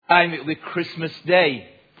time it will be Christmas Day.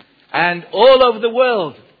 And all over the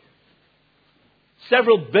world,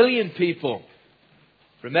 several billion people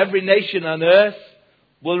from every nation on earth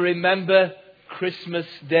will remember Christmas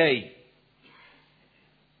Day.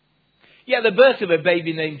 Yet the birth of a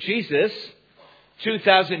baby named Jesus,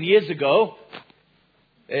 2,000 years ago,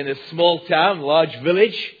 in a small town, large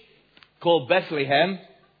village called Bethlehem,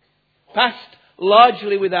 passed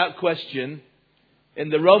largely without question in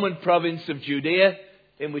the Roman province of Judea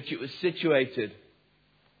in which it was situated.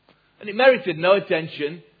 And it merited no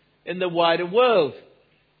attention in the wider world.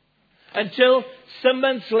 Until some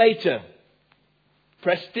months later,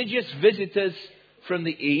 prestigious visitors from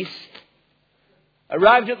the east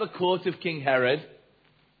arrived at the court of King Herod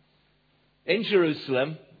in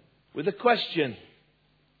Jerusalem with a question.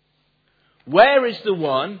 Where is the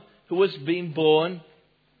one who has been born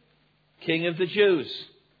King of the Jews?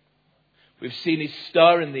 We've seen his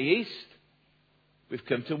star in the east. We've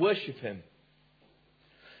come to worship him.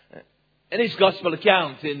 In his gospel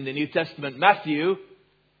account in the New Testament, Matthew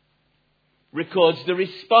records the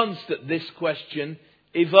response that this question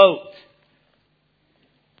evoked.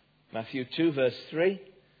 Matthew 2 verse 3.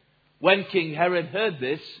 When King Herod heard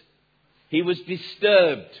this, he was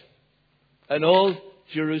disturbed, and all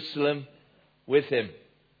Jerusalem with him.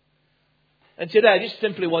 And today I just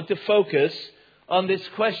simply want to focus on this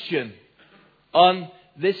question, on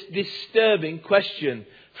this disturbing question.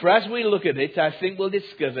 For as we look at it, I think we'll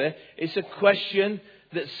discover it's a question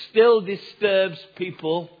that still disturbs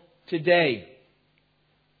people today.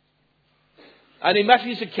 And in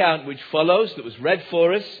Matthew's account, which follows, that was read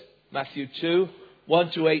for us, Matthew 2,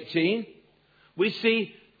 1 to 18, we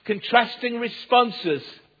see contrasting responses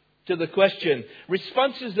to the question.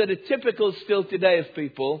 Responses that are typical still today of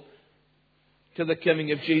people to the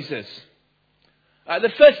coming of Jesus.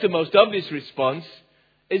 The first and most obvious response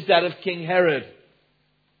is that of King Herod.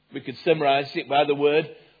 We could summarize it by the word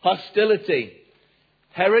hostility.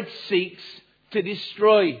 Herod seeks to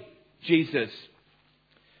destroy Jesus.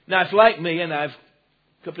 Now, if like me, and I have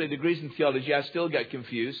a couple of degrees in theology, I still get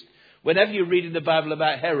confused. Whenever you read in the Bible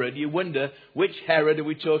about Herod, you wonder which Herod are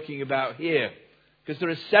we talking about here? Because there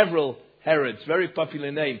are several Herods, very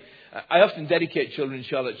popular name. I often dedicate children in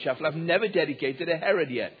Charlotte Chapel. I've never dedicated a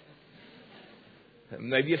Herod yet.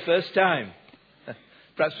 Maybe a first time.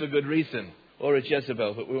 Perhaps for good reason. Or a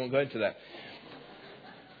Jezebel, but we won't go into that.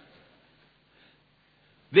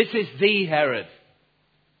 This is the Herod.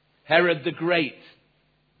 Herod the Great,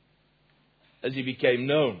 as he became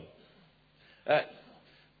known.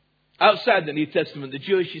 Outside the New Testament, the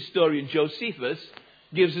Jewish historian Josephus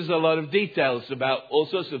gives us a lot of details about all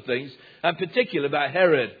sorts of things, and particularly about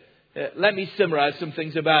Herod. Let me summarize some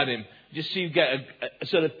things about him, just so you get a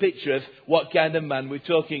sort of picture of what kind of man we're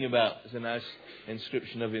talking about. There's a nice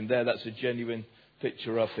inscription of him there. That's a genuine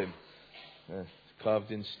picture of him,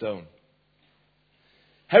 carved in stone.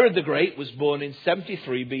 Herod the Great was born in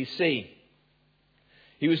 73 BC.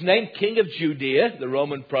 He was named King of Judea, the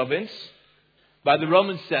Roman province, by the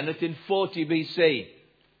Roman Senate in 40 BC.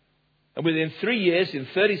 And within 3 years, in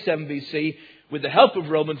 37 BC, with the help of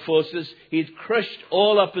Roman forces, he had crushed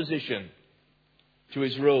all opposition to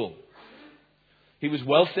his rule. He was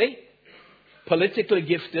wealthy, politically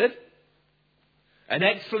gifted, an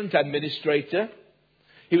excellent administrator.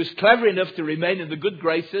 He was clever enough to remain in the good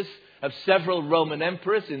graces of several Roman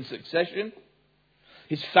emperors in succession.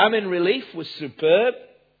 His famine relief was superb.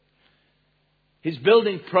 His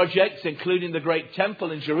building projects, including the great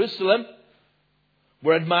temple in Jerusalem,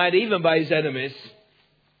 were admired even by his enemies.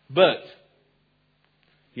 But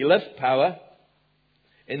he loved power,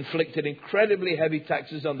 inflicted incredibly heavy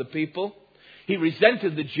taxes on the people. He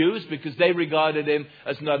resented the Jews because they regarded him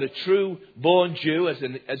as not a true born Jew, as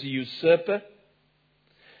a usurper.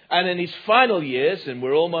 And in his final years, and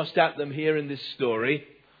we're almost at them here in this story,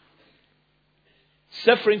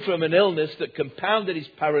 suffering from an illness that compounded his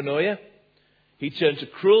paranoia, he turned to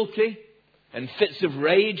cruelty and fits of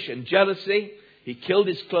rage and jealousy. He killed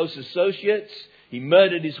his close associates. He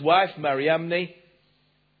murdered his wife, Mariamne,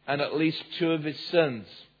 and at least 2 of his sons.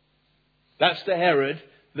 That's the Herod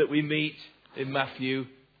that we meet in Matthew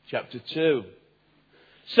chapter 2.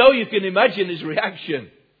 So you can imagine his reaction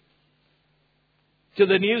to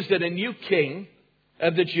the news that a new king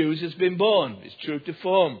of the Jews has been born. It's true to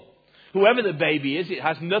form. Whoever the baby is, it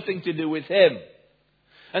has nothing to do with him.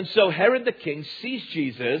 And so Herod the king sees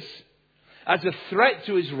Jesus as a threat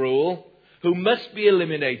to his rule, who must be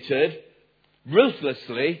eliminated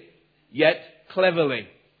ruthlessly, yet cleverly.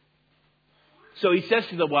 So he says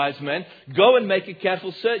to the wise men, go and make a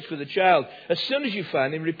careful search for the child. As soon as you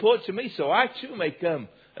find him, report to me, so I too may come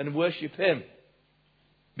and worship him.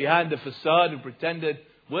 Behind the facade of pretended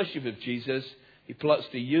worship of Jesus, he plots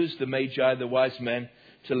to use the Magi, the wise men,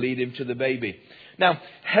 to lead him to the baby. Now,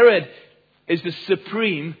 Herod is the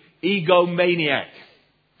supreme egomaniac,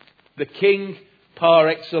 the king par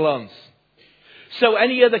excellence. So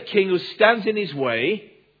any other king who stands in his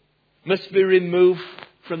way must be removed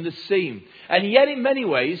from the scene. And yet in many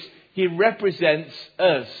ways, he represents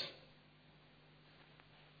us.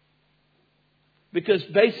 Because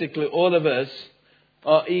basically all of us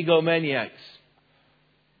are egomaniacs.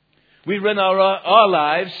 We run our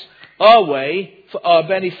lives our way for our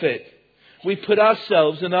benefit. We put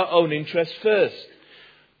ourselves and our own interests first.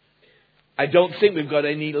 I don't think we've got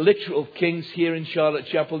any literal kings here in Charlotte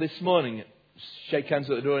Chapel this morning. Shake hands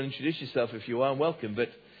at the door and introduce yourself if you are, welcome.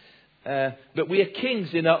 But we are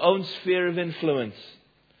kings in our own sphere of influence.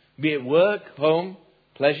 Be it work, home,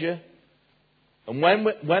 pleasure. And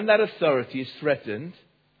when that authority is threatened,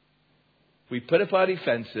 we put up our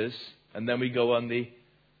defences and then we go on the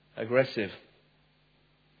aggressive.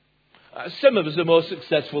 Some of us are more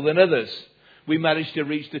successful than others. We manage to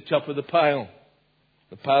reach the top of the pile.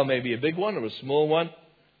 The pile may be a big one or a small one.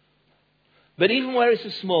 But even where it's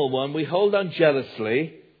a small one, we hold on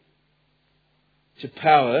jealously to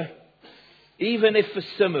power, even if for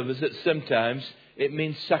some of us at sometimes it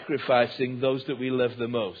means sacrificing those that we love the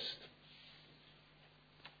most.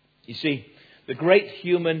 You see, the great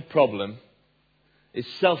human problem is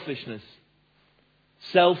selfishness,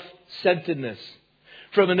 self-centeredness.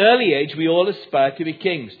 From an early age, we all aspire to be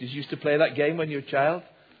kings. Did you used to play that game when you were a child?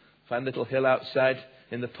 Find a little hill outside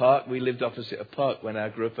in the park. We lived opposite a park when I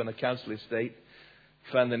grew up on a council estate.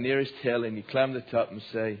 Find the nearest hill and you climb the top and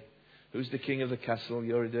say, "Who's the king of the castle?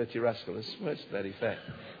 You're a dirty rascal." That's words to that effect.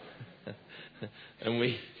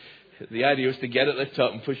 And the idea was to get at the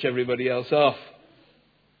top and push everybody else off.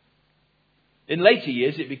 In later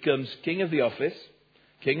years, it becomes king of the office,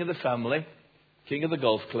 king of the family, king of the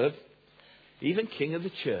golf club, even king of the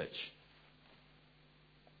church.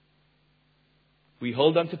 We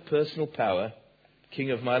hold on to personal power,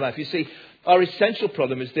 king of my life. You see, our essential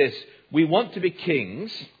problem is this. We want to be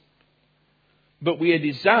kings, but we are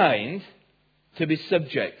designed to be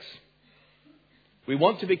subjects. We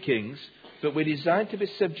want to be kings, but we're designed to be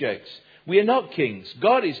subjects. We are not kings.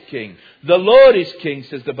 God is king. The Lord is king,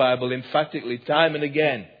 says the Bible emphatically time and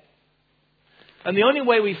again. And the only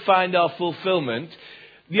way we find our fulfillment,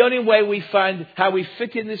 the only way we find how we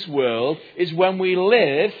fit in this world is when we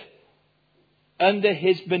live under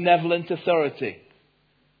his benevolent authority.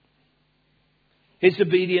 His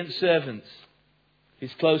obedient servants,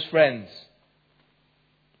 his close friends.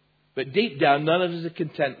 But deep down, none of us are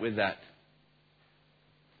content with that.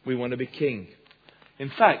 We want to be king. In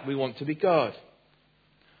fact, we want to be God.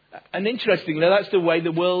 And interestingly, that's the way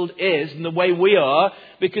the world is and the way we are,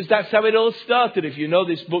 because that's how it all started. If you know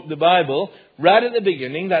this book, the Bible, right at the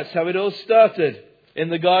beginning, that's how it all started. In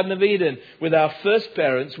the Garden of Eden, with our first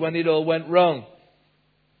parents when it all went wrong.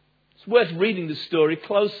 It's worth reading the story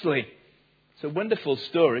closely. It's a wonderful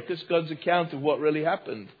story because God's account of what really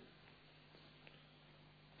happened.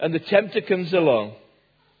 And the tempter comes along.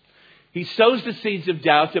 He sows the seeds of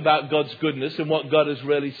doubt about God's goodness and what God has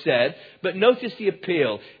really said. But notice the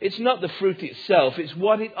appeal. It's not the fruit itself, it's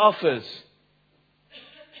what it offers.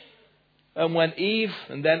 And when Eve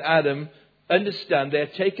and then Adam understand, they're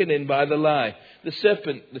taken in by the lie. The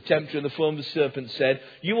serpent, the tempter in the form of the serpent said,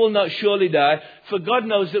 "You will not surely die, for God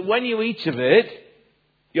knows that when you eat of it,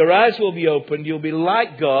 your eyes will be opened, you'll be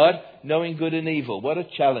like God, knowing good and evil." What a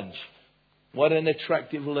challenge. What an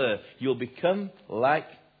attractive lure. You'll become like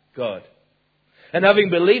God. And having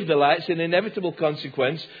believed the lie, it's an inevitable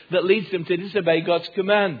consequence that leads them to disobey God's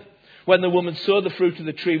command. When the woman saw the fruit of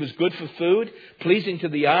the tree was good for food, pleasing to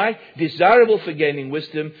the eye, desirable for gaining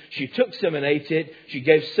wisdom, she took some and ate it. She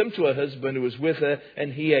gave some to her husband who was with her,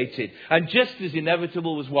 and he ate it. And just as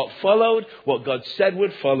inevitable was what followed, what God said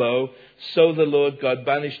would follow, so the Lord God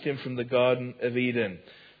banished him from the Garden of Eden.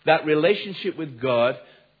 That relationship with God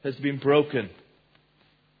has been broken.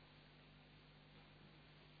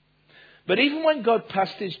 But even when God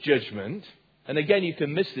passed his judgment, and again you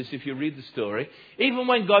can miss this if you read the story, even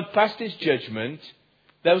when God passed his judgment,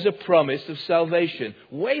 there was a promise of salvation.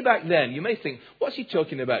 Way back then, you may think, what's he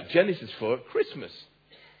talking about Genesis for? Christmas.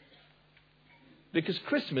 Because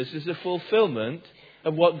Christmas is a fulfillment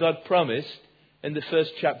of what God promised in the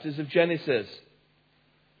first chapters of Genesis.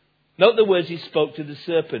 Note the words he spoke to the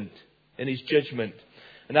serpent in his judgment.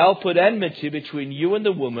 "And I'll put enmity between you and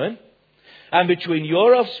the woman, and between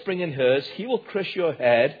your offspring and hers. He will crush your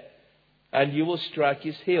head, and you will strike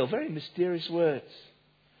his heel." Very mysterious words.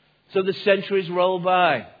 So the centuries roll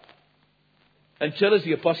by. Until, as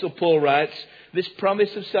the Apostle Paul writes, this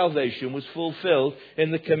promise of salvation was fulfilled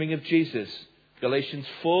in the coming of Jesus. Galatians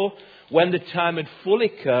 4, when the time had fully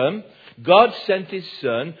come, God sent his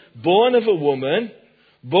Son, born of a woman,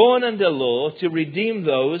 born under law, to redeem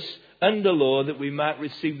those under law, that we might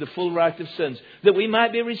receive the full right of sons, that we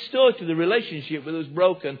might be restored to the relationship that was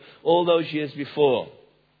broken all those years before.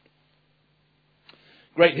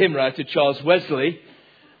 Great hymn writer Charles Wesley,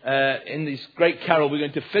 in this great carol we're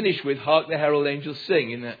going to finish with, Hark the Herald Angels Sing,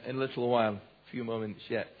 in a little while, a few moments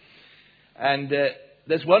yet. And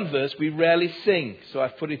there's one verse we rarely sing, so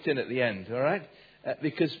I've put it in at the end, all right?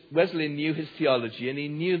 Because Wesley knew his theology and he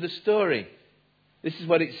knew the story. This is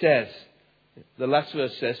what it says. The last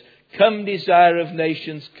verse says, "Come, desire of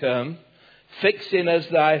nations, come. Fix in us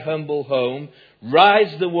thy humble home.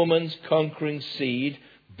 Rise the woman's conquering seed.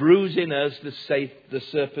 Bruise in us the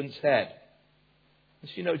serpent's head."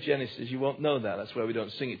 If you know Genesis, you won't know that. That's why we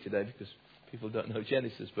don't sing it today, because people don't know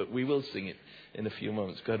Genesis. But we will sing it in a few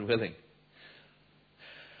moments, God willing.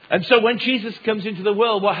 And so when Jesus comes into the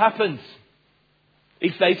world, what happens? He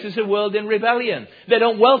faces a world in rebellion. They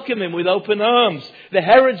don't welcome him with open arms. The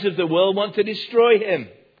Herods of the world want to destroy him.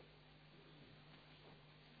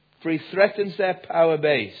 For he threatens their power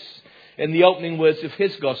base. In the opening words of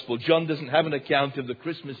his gospel, John doesn't have an account of the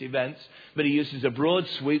Christmas events, but he uses a broad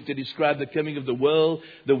sweep to describe the coming of the world.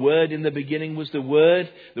 The Word in the beginning was the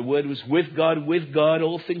Word. The Word was with God.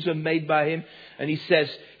 All things were made by him. And he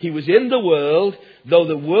says, he was in the world, though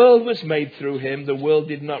the world was made through him. The world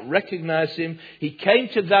did not recognize him. He came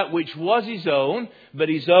to that which was his own, but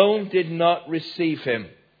his own did not receive him.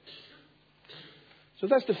 So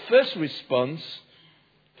that's the first response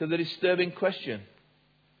to the disturbing question.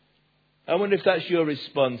 I wonder if that's your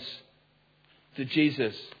response to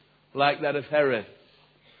Jesus, like that of Herod.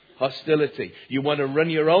 Hostility. You want to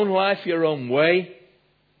run your own life your own way.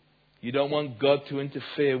 You don't want God to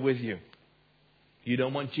interfere with you. You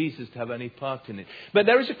don't want Jesus to have any part in it. But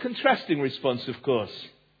there is a contrasting response, of course.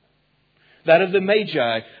 That of the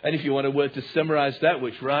Magi. And if you want a word to summarize that,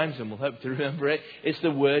 which rhymes, and we'll hope to remember it, it's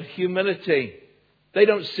the word humility. They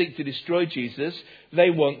don't seek to destroy Jesus.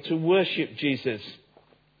 They want to worship Jesus.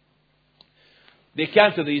 The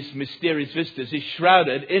account of these mysterious visitors is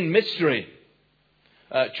shrouded in mystery.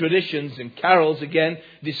 Traditions and carols, again,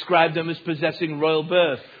 describe them as possessing royal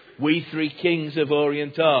birth. We three kings of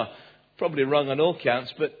Orient are. Probably wrong on all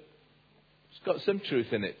counts, but it's got some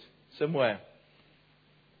truth in it, somewhere.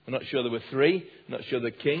 I'm not sure there were three, I'm not sure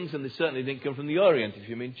they're kings, and they certainly didn't come from the Orient, if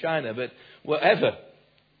you mean China, but whatever.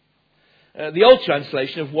 The old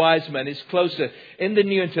translation of wise men is closer. In the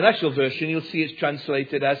New International Version, you'll see it's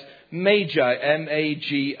translated as Magi,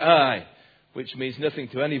 M-A-G-I, which means nothing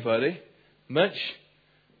to anybody, much,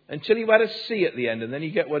 until you add a C at the end, and then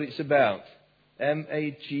you get what it's about.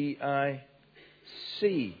 M-A-G-I-C,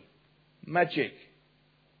 magic.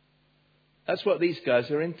 That's what these guys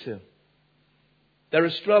are into. They're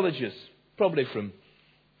astrologers, probably from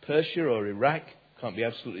Persia or Iraq, can't be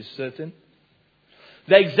absolutely certain.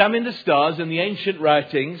 They examine the stars and the ancient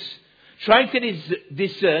writings, trying to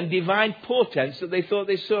discern divine portents that they thought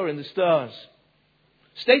they saw in the stars.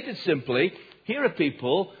 Stated simply, here are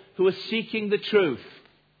people who are seeking the truth.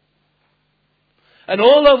 And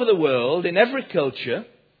all over the world, in every culture,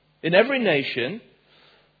 in every nation,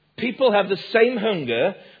 people have the same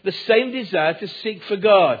hunger, the same desire to seek for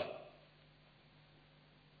God.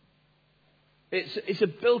 It's a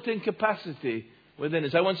built-in capacity within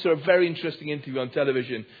us. I once saw a very interesting interview on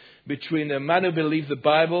television between a man who believed the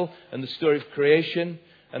Bible and the story of creation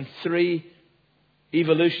and three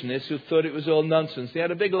evolutionists who thought it was all nonsense. They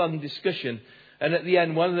had a big long discussion, and at the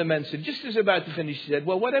end one of the men said, just as about to finish, he said,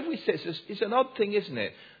 well, whatever we say, it's an odd thing, isn't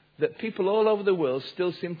it, that people all over the world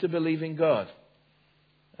still seem to believe in God.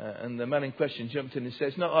 And the man in question jumped in and said,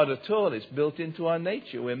 it's not odd at all. It's built into our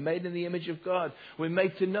nature. We're made in the image of God. We're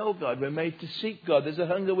made to know God. We're made to seek God. There's a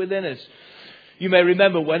hunger within us. You may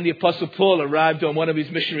remember when the Apostle Paul arrived on one of his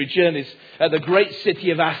missionary journeys at the great city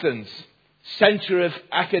of Athens, center of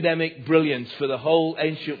academic brilliance for the whole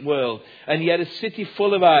ancient world. And yet a city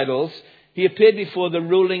full of idols, he appeared before the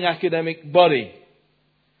ruling academic body,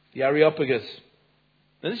 the Areopagus.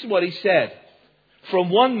 And this is what he said. From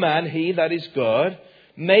one man, he, that is God,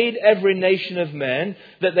 made every nation of men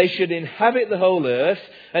that they should inhabit the whole earth,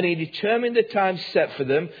 and he determined the time set for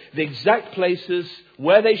them, the exact places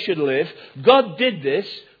where they should live. God did this.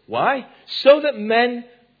 Why? So that men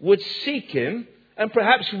would seek him and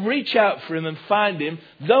perhaps reach out for him and find him,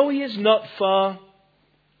 though he is not far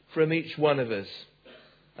from each one of us.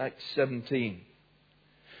 Acts 17.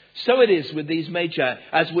 So it is with these Magi,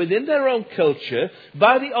 as within their own culture,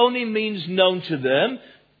 by the only means known to them,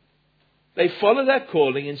 They follow their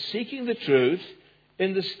calling in seeking the truth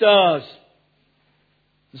in the stars.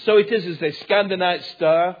 And so it is as they scan the night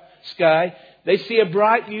sky, they see a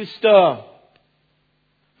bright new star.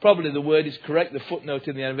 Probably the word is correct, the footnote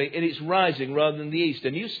in the end of it, and it's rising rather than the east.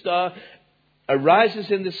 A new star arises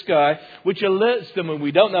in the sky, which alerts them, and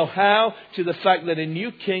we don't know how, to the fact that a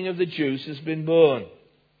new king of the Jews has been born.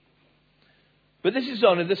 But this is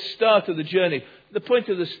only the start of the journey. The point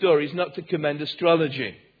of the story is not to commend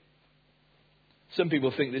astrology. Some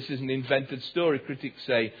people think this is an invented story, critics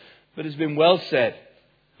say, but it's been well said.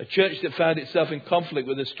 A church that found itself in conflict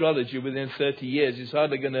with astrology within 30 years is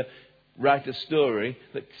hardly going to write a story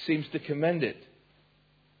that seems to commend it.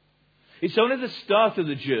 It's only the start of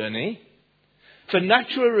the journey. For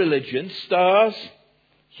natural religion, stars,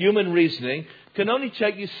 human reasoning, can only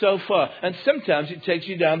take you so far. And sometimes it takes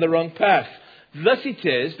you down the wrong path. Thus it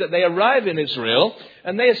is that they arrive in Israel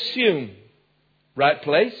and they assume right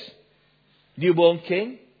place, newborn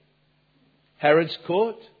king, Herod's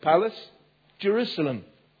court, palace, Jerusalem.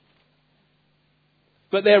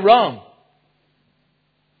 But they're wrong.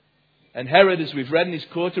 And Herod, as we've read in his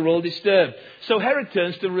court, are all disturbed. So Herod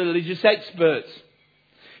turns to religious experts.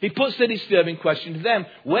 He puts the disturbing question to them,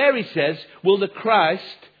 where, he says, will the Christ,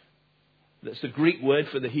 that's the Greek word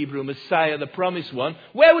for the Hebrew Messiah, the promised one,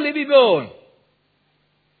 where will he be born?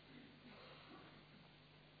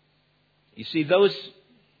 You see, those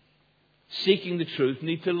seeking the truth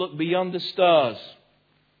need to look beyond the stars.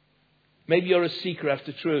 Maybe you're a seeker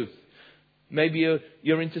after truth. Maybe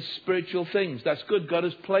you're into spiritual things. That's good. God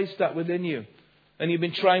has placed that within you. And you've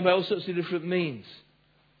been trying by all sorts of different means.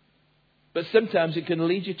 But sometimes it can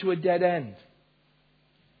lead you to a dead end.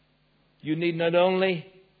 You need not only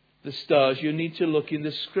the stars, you need to look in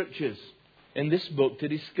the Scriptures, in this book, to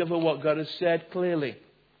discover what God has said clearly.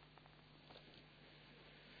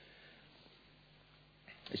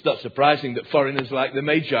 It's not surprising that foreigners like the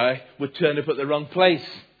Magi would turn up at the wrong place.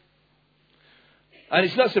 And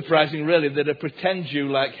it's not surprising, really, that a pretend Jew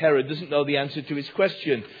like Herod doesn't know the answer to his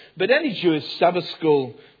question. But any Jewish Sabbath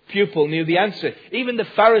school pupil knew the answer. Even the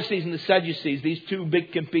Pharisees and the Sadducees, these two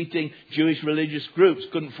big competing Jewish religious groups,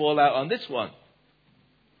 couldn't fall out on this one.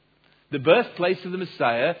 The birthplace of the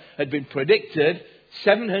Messiah had been predicted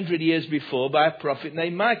 700 years before by a prophet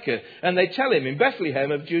named Micah. And they tell him, in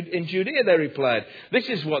Bethlehem in Judea, they replied, this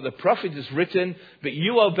is what the prophet has written, but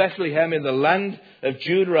you, O Bethlehem, in the land of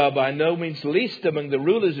Judah, are by no means least among the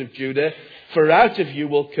rulers of Judah, for out of you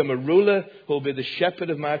will come a ruler who will be the shepherd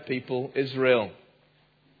of my people, Israel.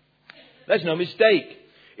 There's no mistake.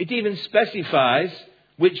 It even specifies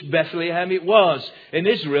which Bethlehem it was. In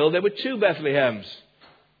Israel, there were two Bethlehems.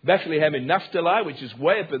 Bethlehem in Naphtali, which is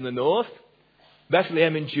way up in the north.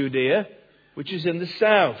 Bethlehem in Judea, which is in the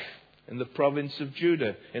south, in the province of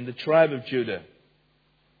Judah, in the tribe of Judah.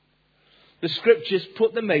 The Scriptures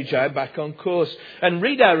put the Magi back on course, and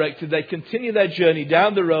redirected, they continue their journey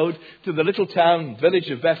down the road to the little town, village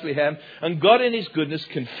of Bethlehem, and God in His goodness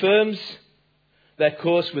confirms their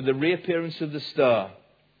course with the reappearance of the star.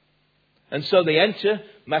 And so they enter,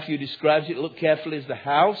 Matthew describes it, look carefully, as the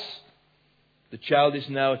house. The child is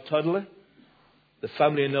now a toddler. The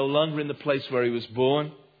family are no longer in the place where he was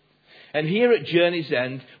born. And here at Journey's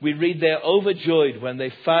End, we read they're overjoyed when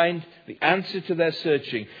they find the answer to their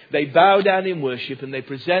searching. They bow down in worship and they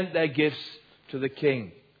present their gifts to the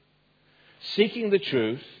King. Seeking the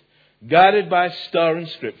truth, guided by star and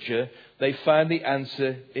Scripture, they find the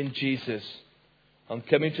answer in Jesus. On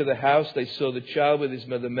coming to the house, they saw the child with his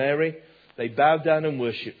mother Mary. They bowed down and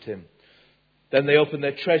worshipped him. Then they opened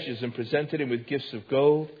their treasures and presented him with gifts of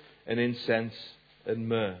gold and incense and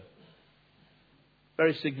myrrh.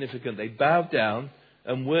 Very significant. They bowed down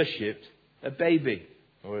and worshipped a baby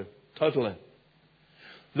or a toddler.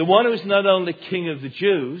 The one who is not only King of the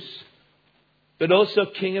Jews, but also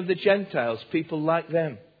King of the Gentiles, people like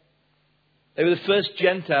them. They were the first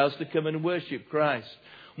Gentiles to come and worship Christ.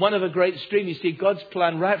 One of a great stream. You see, God's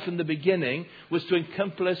plan right from the beginning was to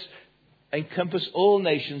encompass all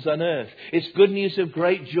nations on earth. It's good news of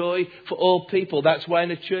great joy for all people. That's why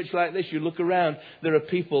in a church like this, you look around, there are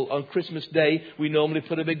people on Christmas Day, we normally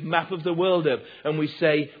put a big map of the world up and we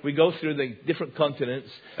say, we go through the different continents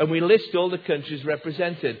and we list all the countries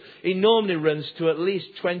represented. It normally runs to at least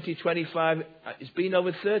 20, 25, it's been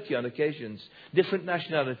over 30 on occasions, different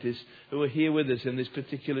nationalities who are here with us in this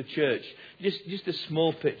particular church. Just a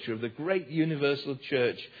small picture of the great universal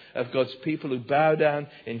church of God's people who bow down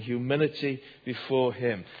in humility before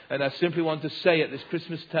Him. And I simply want to say at this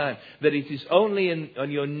Christmas time that it is only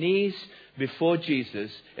on your knees before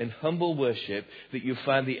Jesus in humble worship that you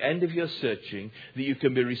find the end of your searching, that you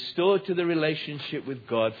can be restored to the relationship with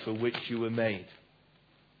God for which you were made.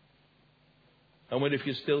 I wonder if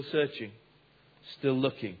you're still searching, still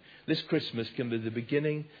looking. This Christmas can be the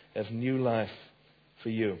beginning of new life for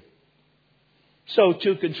you. So,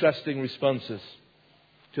 two contrasting responses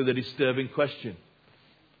to the disturbing question.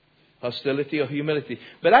 Hostility or humility.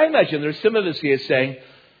 But I imagine there are some of us here saying,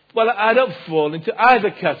 well, I don't fall into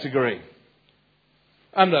either category.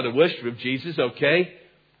 I'm not a worshipper of Jesus, okay.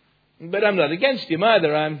 But I'm not against him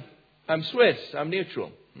either. I'm Swiss. I'm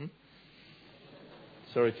neutral.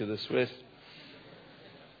 Sorry to the Swiss.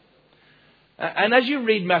 And as you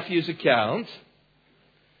read Matthew's account,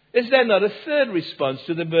 is there not a third response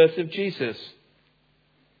to the birth of Jesus?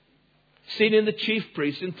 Seen in the chief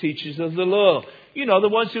priests and teachers of the law. You know, the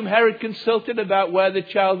ones whom Herod consulted about where the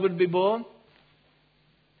child would be born.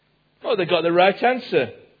 Oh, they got the right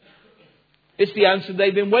answer. It's the answer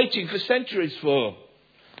they've been waiting for centuries for.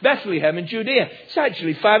 Bethlehem in Judea. It's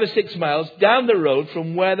actually 5 or 6 miles down the road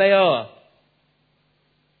from where they are.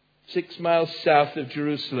 6 miles south of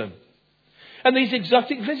Jerusalem. And these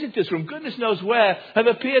exotic visitors from goodness knows where have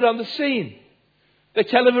appeared on the scene. They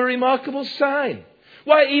tell of a remarkable sign.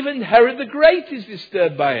 Why, even Herod the Great is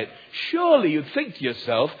disturbed by it. Surely you'd think to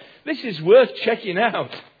yourself, this is worth checking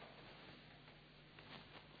out.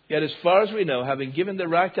 Yet as far as we know, having given the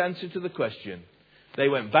right answer to the question, they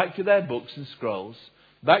went back to their books and scrolls,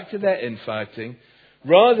 back to their infighting.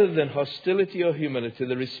 Rather than hostility or humility,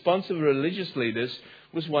 the response of religious leaders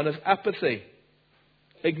was one of apathy.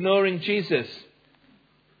 Ignoring Jesus.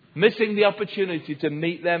 Missing the opportunity to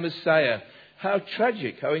meet their Messiah. How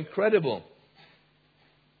tragic, how incredible.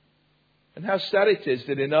 And how sad it is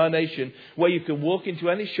that in our nation, where you can walk into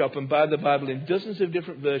any shop and buy the Bible in dozens of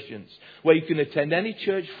different versions, where you can attend any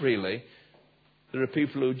church freely, there are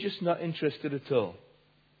people who are just not interested at all.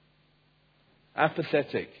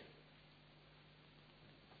 Apathetic.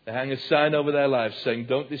 They hang a sign over their lives saying,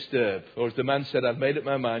 don't disturb. Or as the man said, I've made up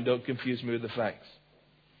my mind, don't confuse me with the facts.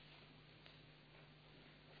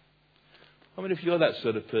 I wonder if you're that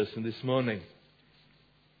sort of person this morning.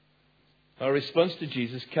 Our response to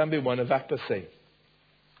Jesus can be one of apathy.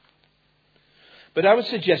 But I would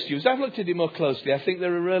suggest to you, as I've looked at it more closely, I think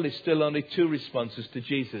there are really still only two responses to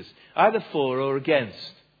Jesus. Either for or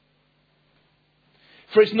against.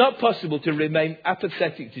 For it's not possible to remain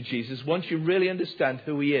apathetic to Jesus once you really understand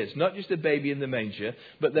who he is. Not just a baby in the manger,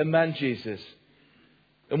 but the man Jesus.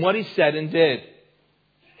 And what he said and did.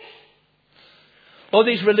 All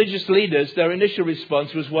these religious leaders, their initial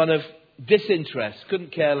response was one of disinterest,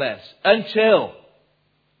 couldn't care less. Until,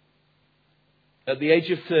 at the age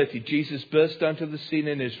of 30, Jesus burst onto the scene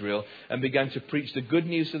in Israel and began to preach the good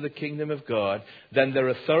news of the kingdom of God. Then their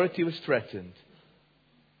authority was threatened.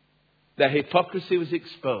 Their hypocrisy was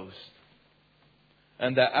exposed.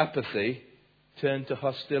 And their apathy turned to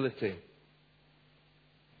hostility.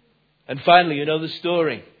 And finally, you know the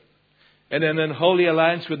story. In an unholy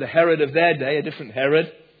alliance with the Herod of their day, a different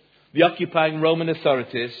Herod, the occupying Roman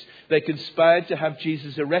authorities, they conspired to have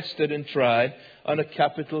Jesus arrested and tried on a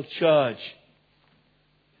capital charge.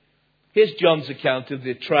 Here's John's account of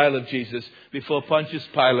the trial of Jesus before Pontius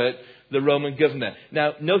Pilate, the Roman governor.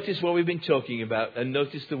 Now, notice what we've been talking about and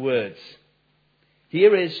notice the words.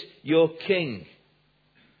 Here is your king,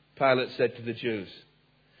 Pilate said to the Jews.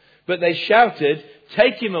 But they shouted,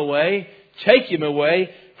 take him away,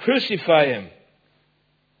 crucify him.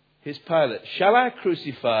 Here's Pilate. Shall I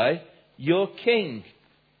crucify your king?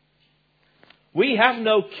 We have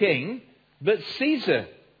no king but Caesar,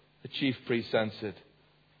 the chief priest answered.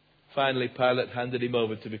 Finally, Pilate handed him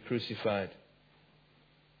over to be crucified.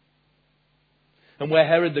 And where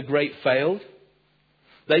Herod the Great failed,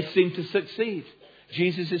 they seemed to succeed.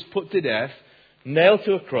 Jesus is put to death, nailed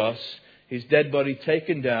to a cross, his dead body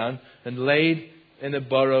taken down and laid in a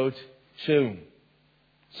borrowed tomb.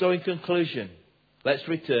 So in conclusion, let's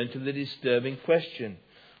return to the disturbing question.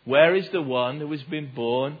 Where is the one who has been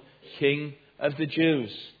born King of the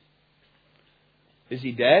Jews? Is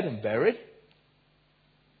he dead and buried?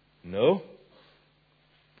 No.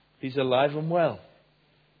 He's alive and well.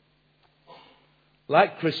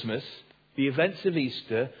 Like Christmas, the events of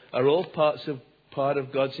Easter are all part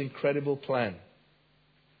of God's incredible plan.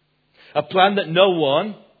 A plan that no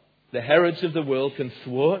one, the Herods of the world, can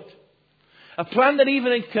thwart. A plan that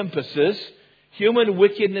even encompasses human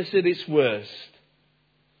wickedness at its worst.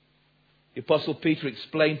 The Apostle Peter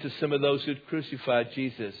explained to some of those who'd crucified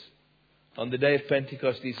Jesus. On the day of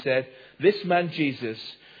Pentecost he said, this man Jesus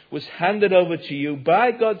was handed over to you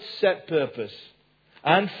by God's set purpose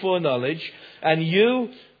and foreknowledge, and you,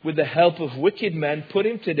 with the help of wicked men, put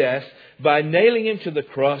him to death by nailing him to the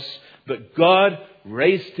cross, but God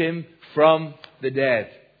raised him from the dead.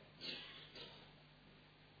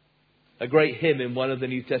 A great hymn in one of the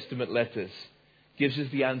New Testament letters gives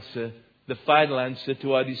us the answer, the final answer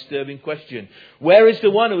to our disturbing question. Where is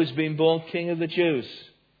the one who has been born King of the Jews?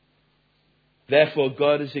 Therefore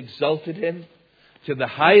God has exalted him to the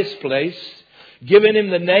highest place, given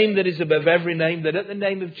him the name that is above every name, that at the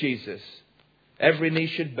name of Jesus every knee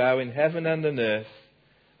should bow in heaven and on earth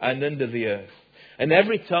and under the earth, and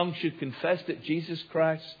every tongue should confess that Jesus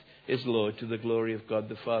Christ is Lord, to the glory of God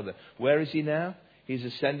the Father. Where is he now? He's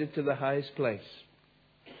ascended to the highest place.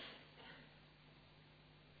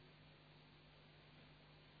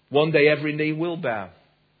 One day every knee will bow.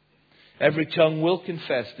 Every tongue will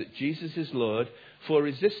confess that Jesus is Lord, for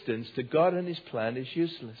resistance to God and his plan is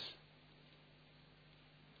useless.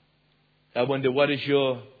 I wonder, what is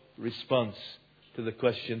your response to the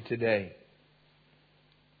question today?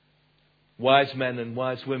 Wise men and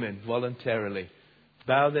wise women voluntarily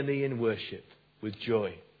bow the knee in worship with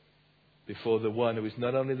joy before the one who is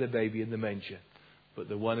not only the baby in the manger, but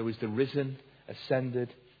the one who is the risen,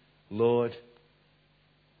 ascended Lord,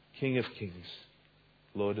 King of kings,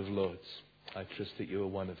 Lord of lords. I trust that you are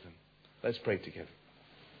one of them. Let's pray together.